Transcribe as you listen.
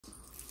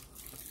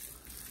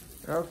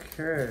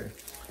Okay.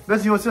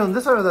 Bessie, you want to sit on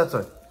this side or that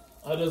side?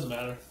 It doesn't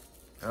matter.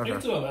 Okay. I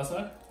can sit on that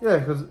side. Yeah,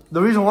 because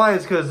the reason why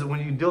is because when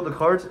you deal the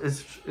cards,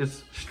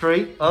 it's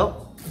straight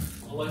up.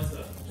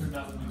 Alexa, turn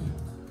down the music.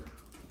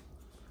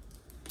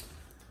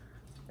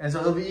 And so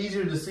it'll be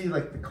easier to see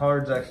like the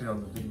cards actually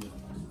on the video.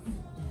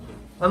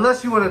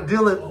 Unless you want to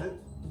deal it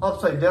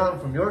upside down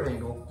from your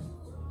angle.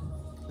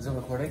 Is it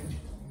recording?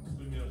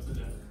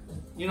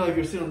 You know, if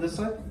you're sitting on this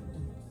side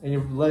and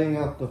you're letting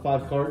out the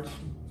 5 cards,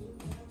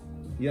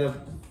 you gotta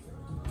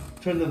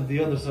turn them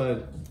the other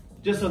side.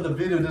 Just so the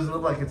video doesn't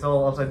look like it's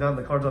all upside down,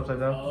 the card's upside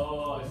down.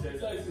 Oh, I see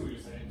what you're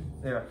saying.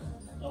 Yeah.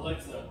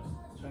 Alexa,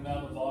 turn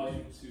down the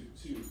volume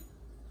to 2.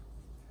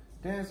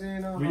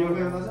 Dancing on. Were you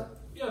okay with that?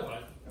 Yeah,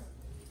 fine.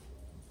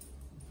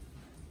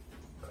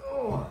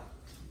 Oh.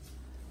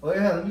 Oh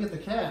yeah, let me get the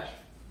cash.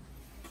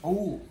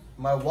 Oh,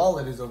 my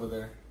wallet is over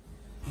there.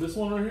 This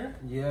one right here?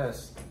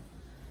 Yes.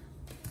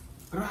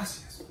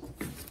 Gracias.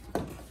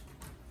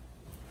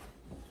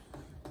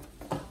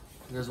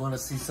 You guys want to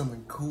see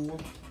something cool?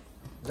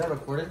 Is that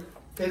recording?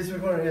 It's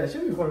recording, yeah, it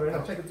should be recording right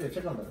now. Check it,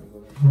 check on that.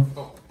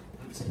 Oh,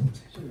 let me see.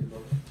 Should be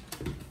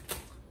recording.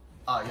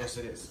 Ah, yes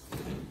it is.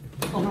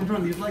 Oh, I'm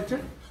trying to like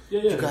check?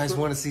 Yeah. You guys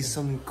want to see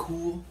something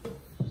cool?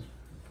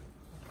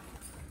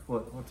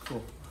 What? What's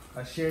cool?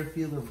 A shared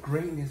field of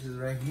greatness is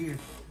right here.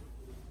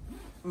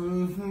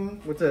 Mm-hmm.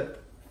 What's that?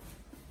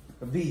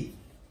 A V.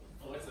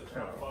 Alexa,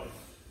 turn down the volume.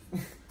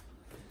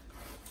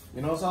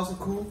 You know what's also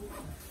cool?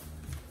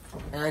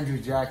 Andrew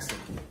Jackson.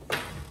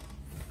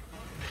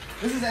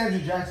 This is Andrew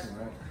Jackson,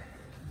 right?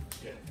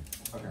 Yeah.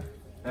 Okay.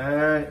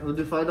 Alright, we'll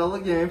do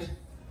 $5 games.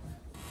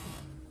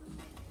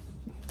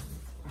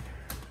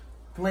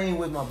 Playing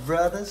with my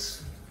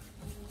brothers.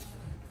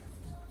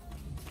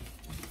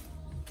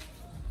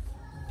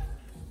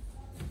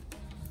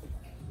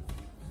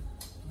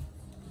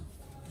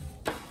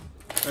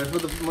 Alright,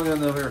 put the money on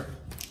the over here.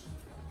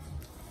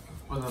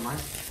 Was that mine?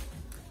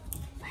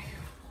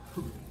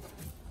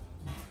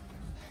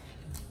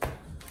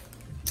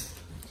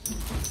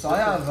 So I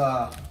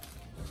have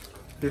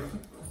 50.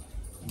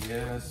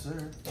 Yes,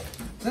 sir.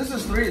 Since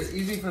there's 3, it's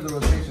easy for the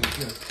rotation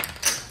too.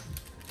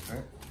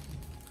 Right?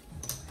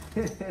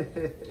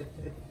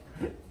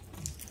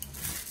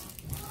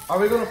 Are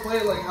we gonna play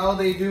it like how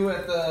they do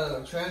at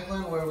the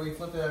Tranquilin, where we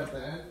flip it at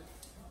the end?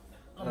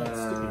 I'm not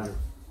sticking here.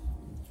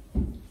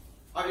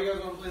 Are you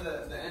guys gonna play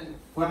the end?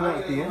 Flip it How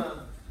at you the guys end?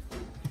 wanna-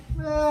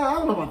 I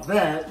don't know about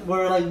that.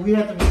 Where like we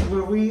have to be,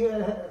 where we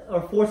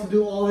are forced to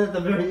do all at the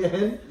very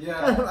end.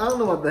 Yeah. I don't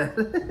know about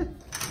that.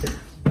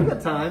 We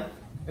got time.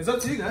 It's up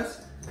to you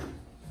guys.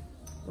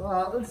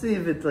 Well, let's see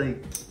if it's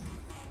like.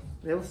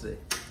 Yeah, we'll see.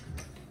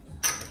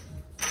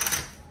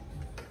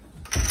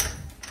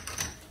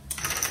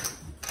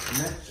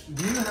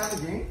 Do you have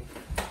a game?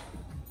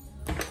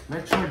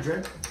 Metroid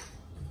Dread?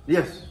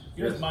 Yes.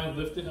 You guys mind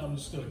lifting? I'm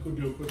just gonna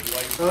do a quick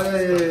wipe. Oh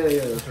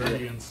yeah. That's right.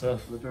 Dirty and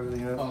stuff. Flip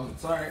everything up. Oh,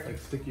 sorry. Like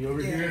sticky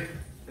over here.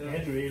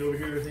 Andrew ate over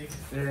here, I think.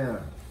 Yeah.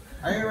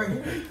 I am right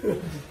here.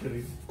 Just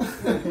kidding. I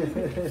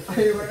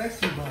am right next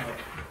to you, Bob.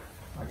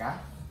 My guy.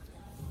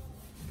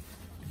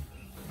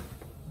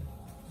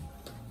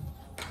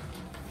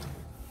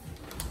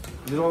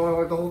 You don't want to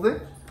like the whole thing?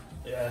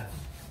 Yeah.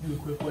 Do a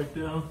quick wipe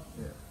down.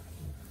 Yeah.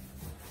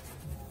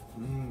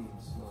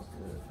 Smells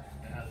good.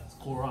 Yeah, it's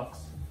Clorox.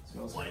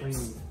 Smells Wipes.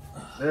 clean.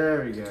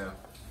 There we go.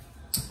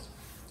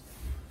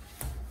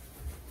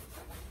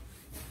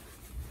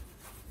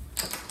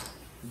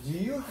 Do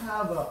you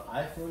have an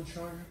iPhone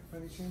charger by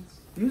any chance?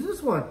 Use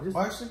this one. Just, Oh,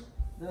 actually?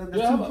 there's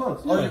Yeah, 2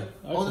 plugs. Oh, Yeah. yeah.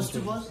 Oh, there's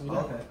 2 plugs? Yeah.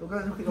 Okay.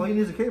 Okay. All you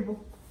need is a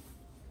cable.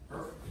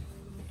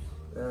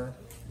 Yeah.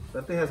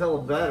 That thing has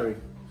hella battery.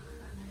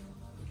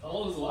 How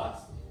long does it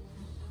last?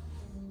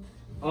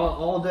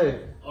 All day.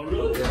 Oh,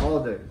 really? Yeah,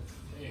 all day.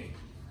 Dang.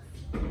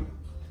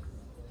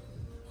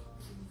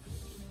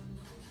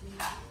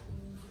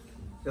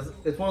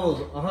 It's one of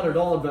those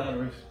 $100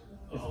 batteries.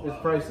 It's, Oh, it's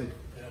wow. pricey.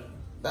 Yeah.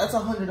 That's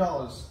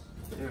 $100.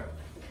 Yeah.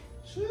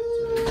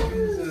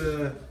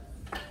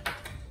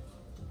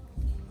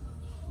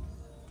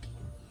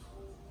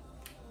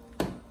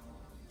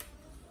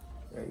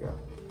 There you go.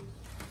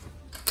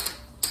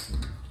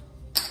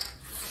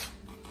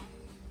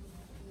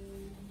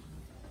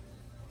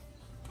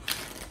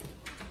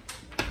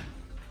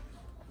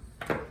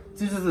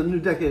 Since it's a new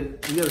decade,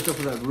 you gotta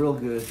shuffle that real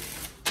good.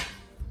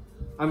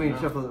 I mean,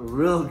 shuffle it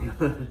real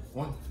good.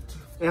 1,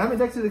 Hey, how many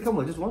decks did it come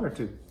with? Just 1 or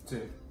 2?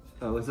 2.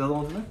 Oh, is the other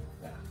ones in there?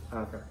 Yeah.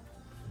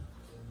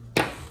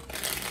 Okay.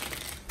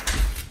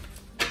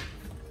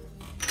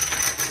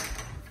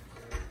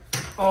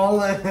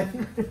 All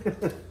in.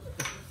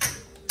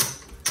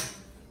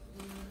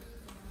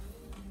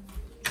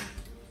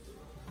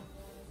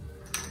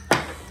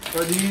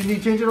 Do you need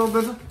to change it all,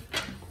 Benson?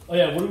 Oh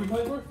yeah, what are we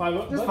playing for?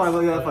 $5? Just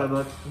 $5, yeah, $5.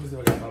 Let me see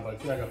if I got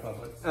 $5. Yeah, I got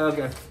 $5.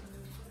 Okay.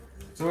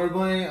 So we're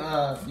playing,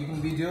 you can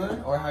be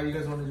dealer, or how you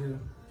guys want to do?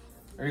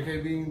 Are you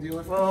okay being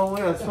dealer? Well,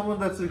 yeah, someone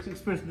that's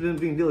experienced in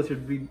being dealer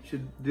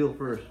should deal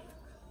first.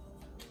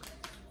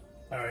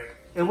 All right.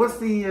 And what's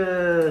the?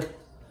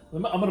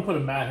 I'm gonna put a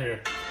mat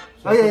here.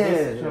 Should Oh I put yeah, this-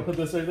 yeah, Should I yeah. put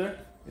this right there?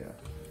 Yeah.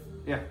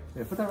 Yeah,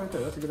 put that right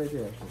there. That's a good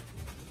idea, actually.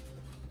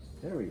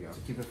 There we go. To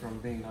keep it from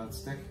being on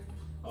stick.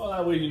 Oh,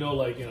 that way you know,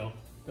 like, you know,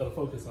 gotta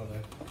focus on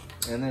there.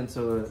 And then,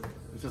 so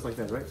it's just like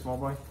that, right? Small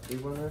blind,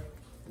 big blind there?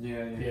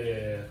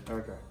 Yeah.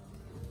 Okay.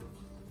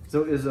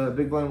 So is a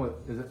big blind, what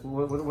is it?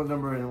 What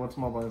number and what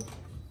small blind?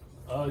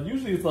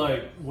 Usually it's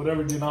like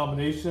whatever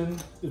denomination,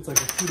 it's like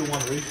a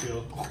 2-to-1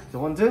 ratio. The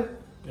 1-2?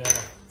 Yeah.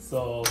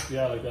 So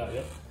yeah, like that.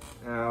 Yep.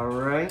 All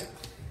right.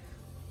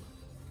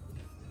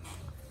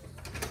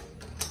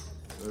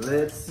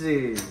 Let's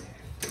see.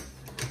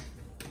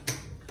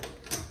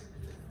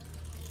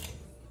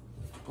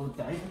 Go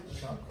dive in the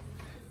shop.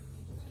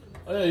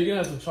 Oh yeah, you can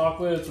have some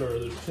chocolates or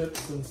the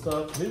chips and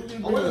stuff. Maybe we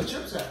can do Where are the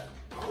chips at?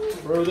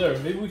 right over there.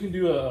 Maybe we can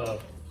do a.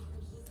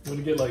 Want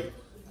to get like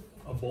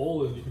a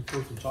bowl and you can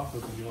pour some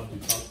chocolates if you want to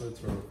do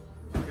chocolates or.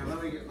 Okay,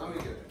 let me get it.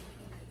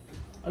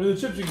 I mean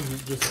the chips you can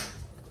just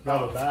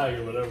grab a bag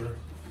or whatever.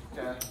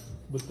 Okay.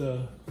 But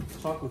the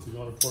chocolates you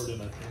want to pour it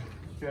in, I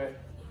think. Okay.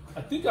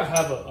 I think I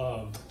have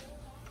a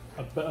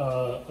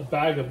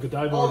bag of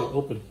Godiva already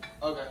open.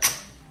 Okay.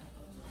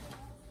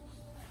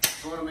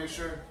 I want to make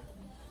sure.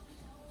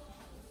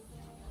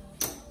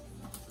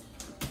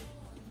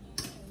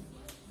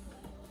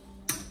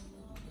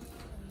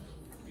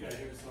 Yeah,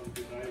 here's some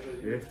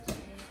Godiva.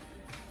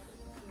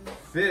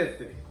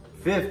 50.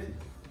 50.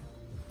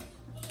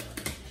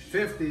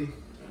 50.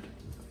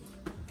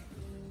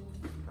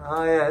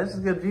 Oh yeah, this is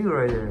a good view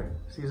right here.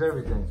 Sees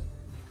everything.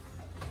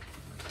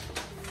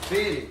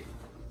 50.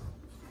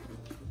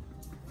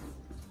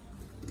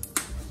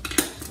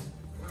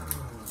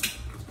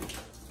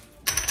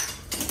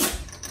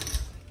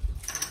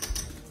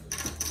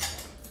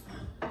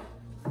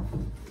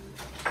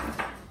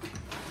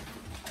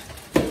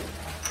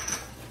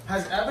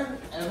 Has Evan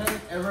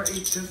ever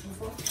ate chips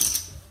before?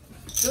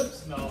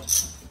 Chips? No. Oh.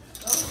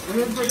 He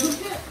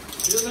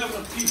doesn't have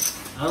enough teeth.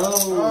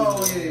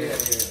 Oh, yeah.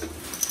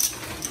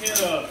 You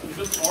can't, if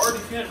it's hard,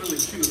 you can't really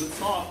chew. If it's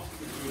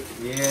soft, you can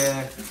do it.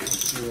 Yeah.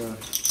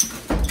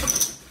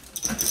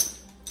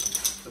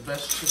 The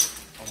best chip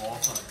of all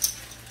time.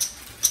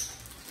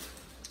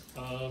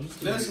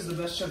 This is the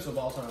best chips of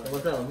all time.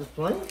 What's that one? This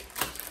plain?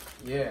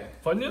 Yeah.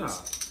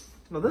 Funyuns?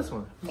 No, this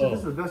one. You Oh. said this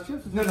is the best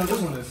chips? No,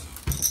 this one is.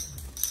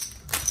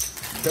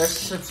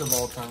 Best chips of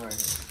all time right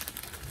here.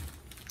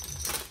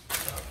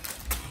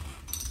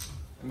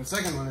 And the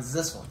second one is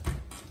this one.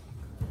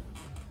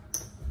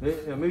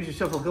 Yeah, maybe you should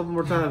shuffle a couple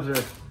more times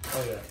there.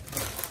 Oh yeah.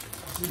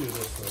 You do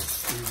this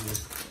first.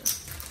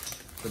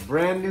 The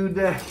brand new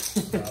deck.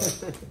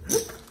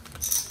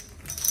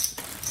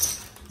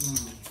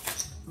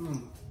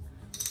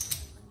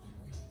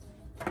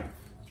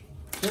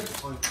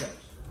 Chips on chips.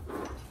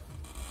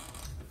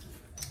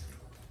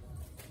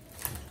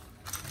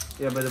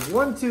 Yeah, but if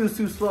 1-2 is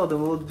too slow,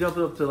 then we'll jump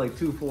it up to like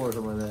 2-4 or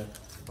something like that.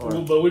 Or,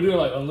 But we're doing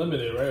like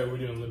unlimited, right? Or we're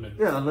doing limit?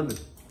 yeah, unlimited.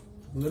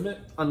 Limit?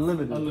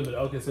 Unlimited. Unlimited.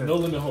 Okay, so no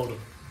limit hold'em.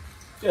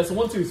 Yeah, so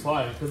 1-2 is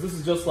fine because this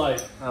is just like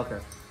Okay.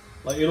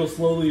 it'll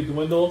slowly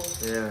dwindle,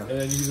 Yeah. and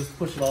then you can just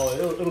push it all.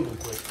 It'll go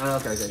quick.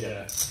 Okay.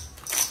 Yeah.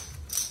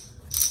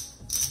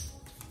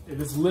 If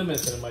it's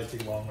limit, then it might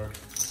take longer.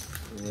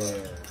 Yeah.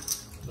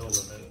 No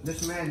limit.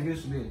 This man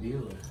used to be a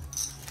dealer.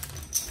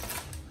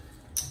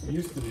 It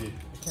used to be.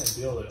 I can't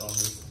deal it on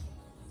this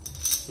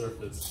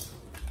surface.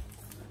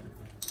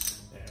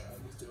 Yeah,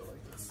 I just do it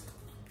like this.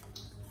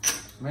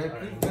 Man,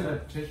 can you get a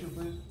tissue,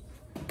 please?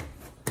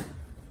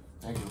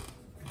 Thank you.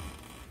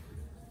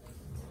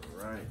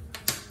 Right.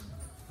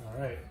 All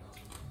right.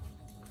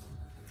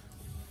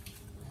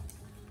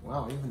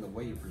 Wow, even the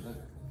way you present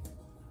it.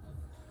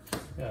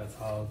 Yeah, that's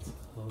how it's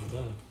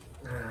done.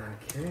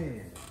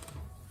 Okay.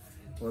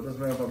 Well, it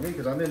doesn't matter about me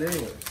because I'm in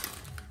anyway.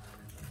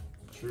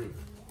 True.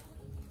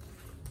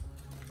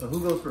 So who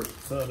goes first?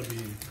 So it'll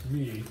be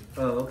me.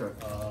 Oh, okay.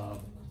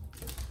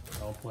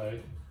 I'll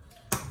play.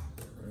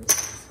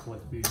 Just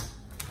collect these.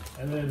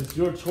 And then it's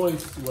your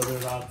choice whether or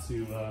not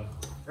to.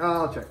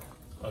 I'll check.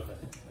 Okay. There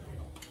you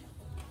go.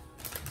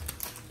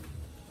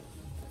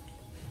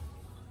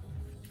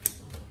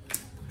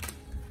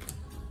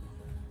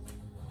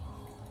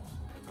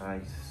 I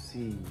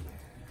see.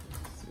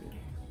 Let's see.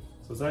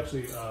 So it's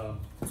actually.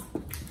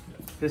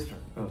 His turn.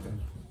 Okay.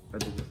 I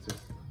did this too.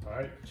 All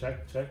right.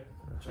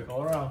 Check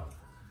all around.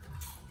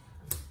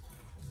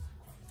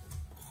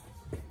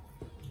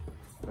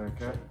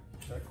 Okay.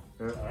 Check.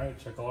 Yeah. All right.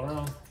 Check all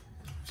around.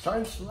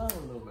 Starting slow a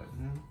little bit.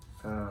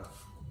 Uh,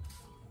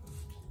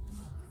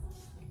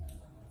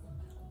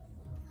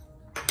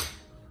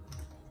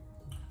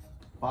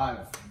 5.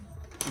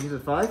 you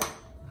said 5?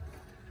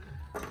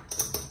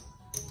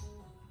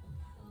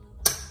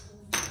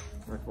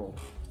 I fold.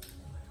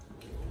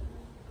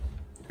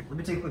 Let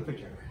me take a quick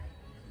picture.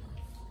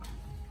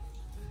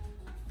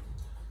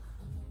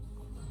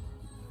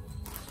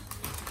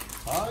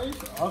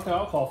 Okay,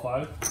 I'll call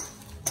 5.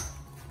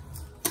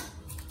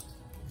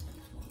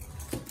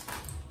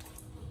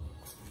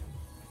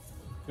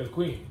 Got a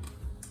queen.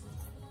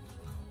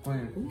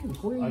 Queen.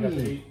 Queen. I got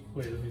the 8.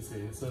 Wait, let me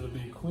see. So it'll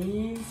be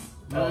queens.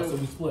 Oh, so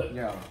we split.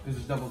 Yeah, because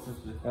it's double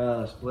fisted.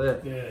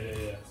 Split.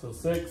 Yeah. So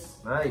 6.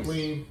 Nice.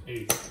 Queen,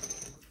 8.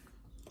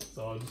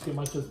 So I'll just get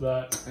my chips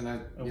back. And I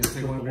And you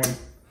take we'll one split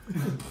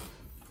green.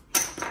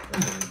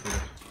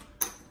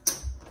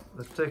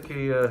 Let's take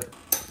a,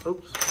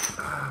 oops. It's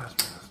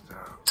messed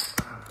out.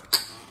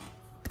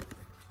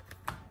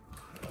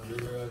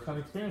 You're kind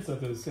of experienced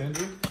at this,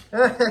 Andrew.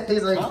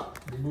 He's like,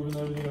 You're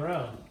moving everything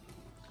around.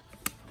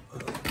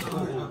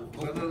 no.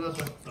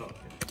 Oh, okay.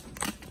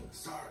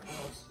 Sorry,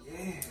 boss.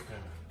 Yeah. Yeah,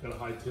 got a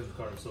high 10th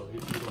card, so you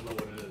don't know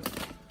what it is.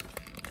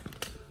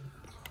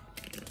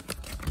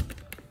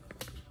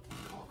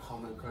 Oh,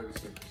 common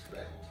courtesy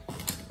respect.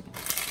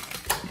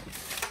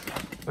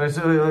 Wait,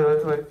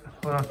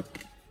 hold on.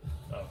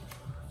 Oh.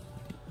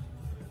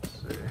 Let's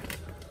see.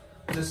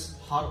 This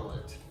hot